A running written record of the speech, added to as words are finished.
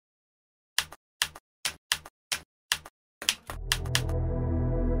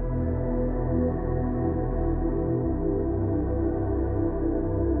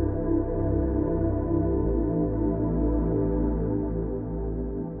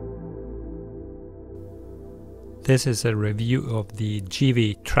This is a review of the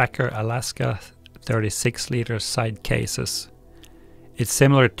Givi Trekker Alaska 36-liter side cases. It's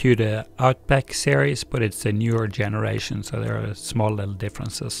similar to the Outback series, but it's a newer generation, so there are small little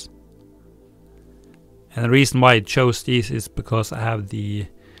differences. And the reason why I chose these is because I have the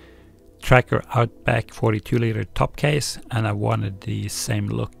Trekker Outback 42-liter top case, and I wanted the same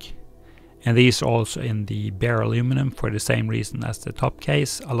look. And these are also in the bare aluminum for the same reason as the top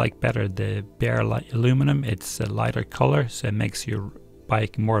case. I like better the bare aluminum. It's a lighter color, so it makes your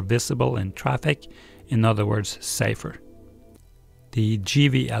bike more visible in traffic. In other words, safer. The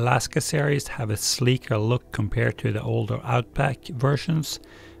Givi Alaska series have a sleeker look compared to the older Outback versions,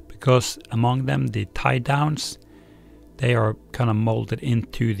 because among them the tie downs, they are kind of molded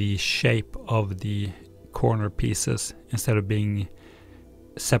into the shape of the corner pieces instead of being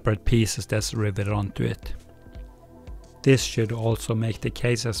separate pieces that's riveted onto it. This should also make the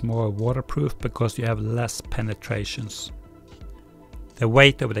cases more waterproof because you have less penetrations. The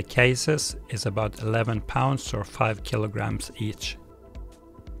weight of the cases is about 11 pounds or 5 kilograms each.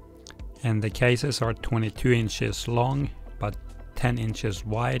 And the cases are 22 inches long, about 10 inches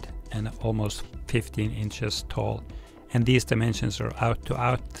wide and almost 15 inches tall. And these dimensions are out to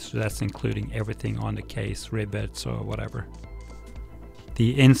out, so that's including everything on the case, rivets or whatever.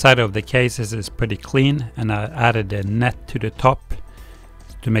 The inside of the cases is pretty clean, and I added a net to the top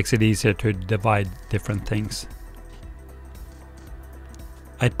to make it easier to divide different things.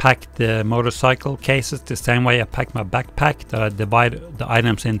 I packed the motorcycle cases the same way I packed my backpack, that I divide the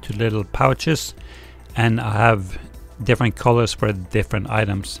items into little pouches, and I have different colors for the different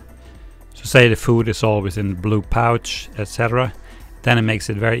items. So say the food is always in the blue pouch, etc. Then it makes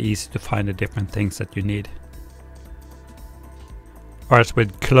it very easy to find the different things that you need. Whereas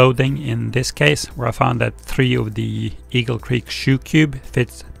with clothing in this case, where I found that 3 of the Eagle Creek shoe cube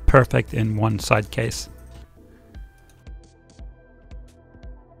fits perfect in one side case.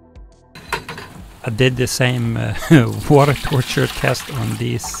 I did the same water torture test on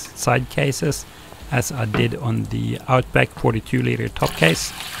these side cases as I did on the Outback 42-liter top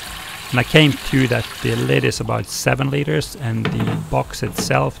case. And I came to that the lid is about 7 liters and the box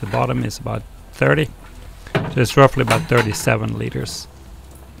itself, the bottom, is about 30. So it's roughly about 37 liters.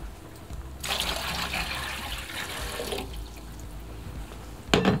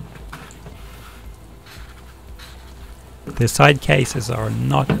 The side cases are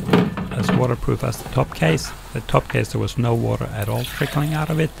not as waterproof as the top case. The top case, there was no water at all trickling out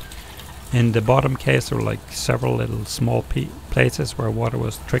of it. In the bottom case, there were like several little small places where water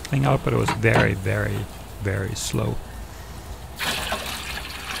was trickling out, but it was very, very, very slow.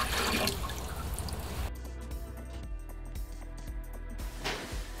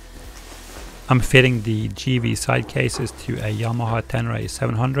 I'm fitting the Givi side cases to a Yamaha Tenere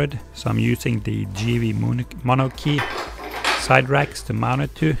 700, so I'm using the Givi Monokey side racks to mount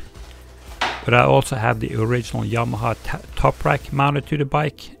it to. But I also have the original Yamaha top rack mounted to the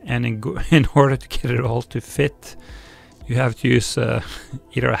bike, and in order to get it all to fit, you have to use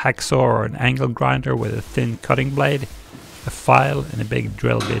either a hacksaw or an angle grinder with a thin cutting blade, a file, and a big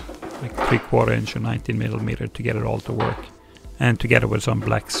drill bit, like 3/4 inch or 19 millimeter, to get it all to work, and together with some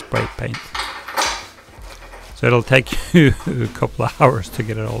black spray paint. So it'll take you a couple of hours to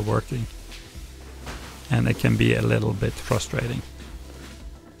get it all working, and it can be a little bit frustrating.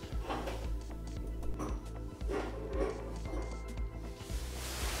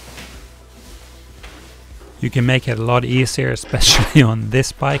 You can make it a lot easier, especially on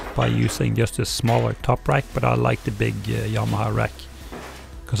this bike, by using just a smaller top rack, but I like the big Yamaha rack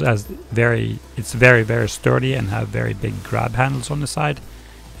because it's very, very sturdy and have very big grab handles on the side,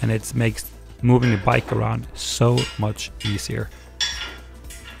 and it makes moving the bike around so much easier.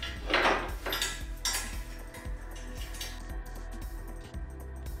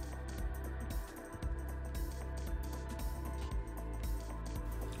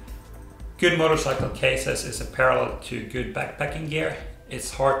 Good motorcycle cases is a parallel to good backpacking gear.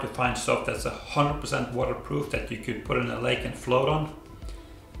 It's hard to find stuff that's 100% waterproof that you could put in a lake and float on.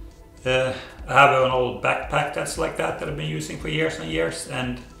 I have an old backpack that's like that I've been using for years and years,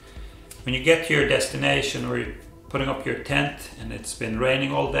 and when you get to your destination or you're putting up your tent and it's been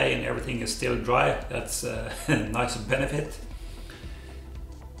raining all day and everything is still dry, that's a nice benefit.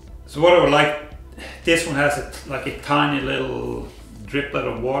 So what I would like, this one has like a tiny little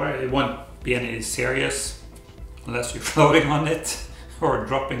driplet of water. It won't be any serious unless you're floating on it or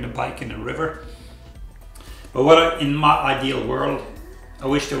dropping the bike in a river. But in my ideal world, I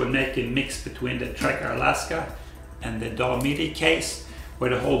wish they would make a mix between the Trekker Alaska and the Dolomiti case, where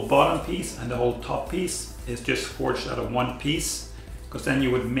the whole bottom piece and the whole top piece is just forged out of one piece, because then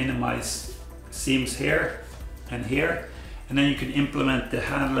you would minimize seams here and here. And then you can implement the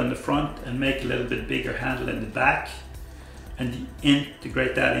handle in the front and make a little bit bigger handle in the back and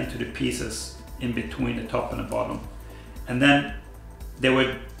integrate that into the pieces in between the top and the bottom. And then they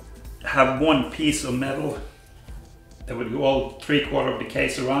would have one piece of metal that would go all 3/4 of the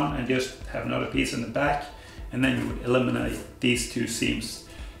case around and just have another piece in the back, and then you would eliminate these two seams.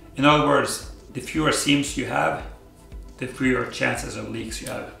 In other words, the fewer seams you have, the fewer chances of leaks you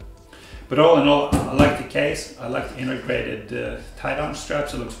have. But all in all, I like the case. I like the integrated tie-down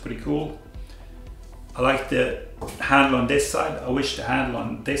straps. It looks pretty cool. I like the handle on this side. I wish the handle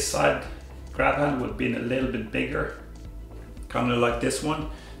on this side, grab handle, would have been a little bit bigger, kind of like this one.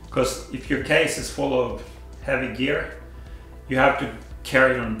 Because if your case is full of heavy gear, you have to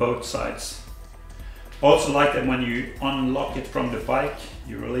carry it on both sides. Also like that when you unlock it from the bike,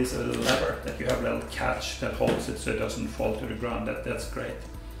 you release a little lever, that you have a little catch that holds it so it doesn't fall to the ground. That's great.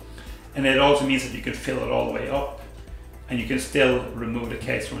 And it also means that you can fill it all the way up, and you can still remove the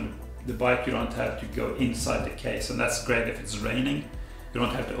case from the bike. You don't have to go inside the case, and that's great if it's raining. You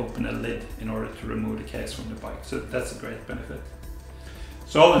don't have to open a lid in order to remove the case from the bike. So that's a great benefit.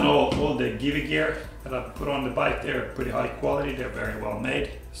 So all in all the Givi gear that I put on the bike, they're pretty high quality. They're very well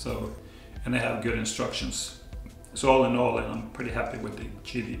made. And they have good instructions. So all in all, I'm pretty happy with the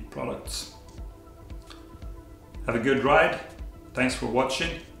Givi products. Have a good ride. Thanks for watching.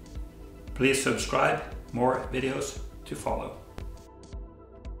 Please subscribe. More videos to follow.